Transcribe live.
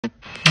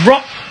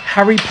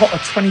Harry Potter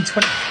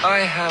 2020. I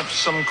have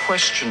some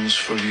questions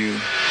for you.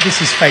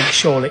 This is fake,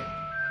 surely.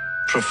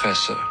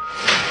 Professor.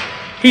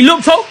 He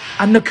looked up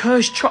and the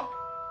cursed child.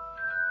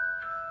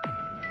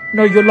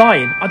 No, you're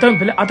lying. I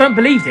don't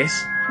believe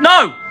this.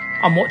 No!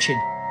 I'm watching.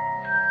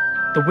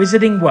 The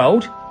Wizarding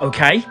World,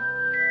 okay.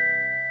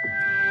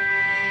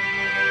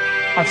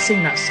 I've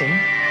seen that scene.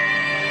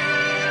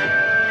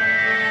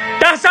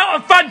 That's out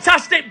of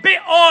Fantastic Bit.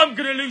 Oh, I'm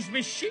gonna lose my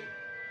shit.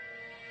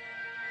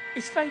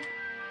 It's fake.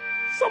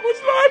 Someone's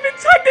lying. I've been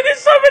tagged in it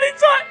so many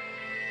times.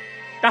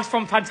 That's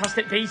from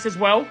Fantastic Beasts as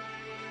well.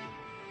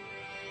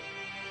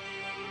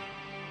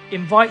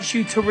 Invites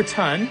you to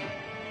return.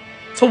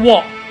 To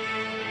what?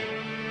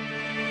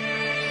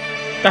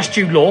 That's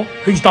Jude Law,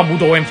 who's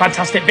Dumbledore in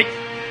Fantastic Beasts.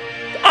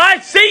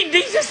 I've seen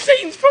these are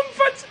scenes from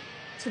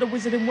to the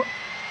Wizarding World.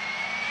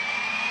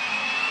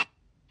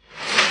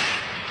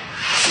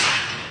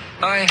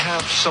 I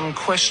have some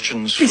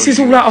questions for you. This is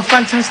all out of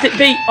Fantastic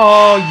Beasts.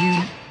 Oh,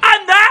 you...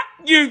 And that,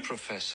 you... Professor.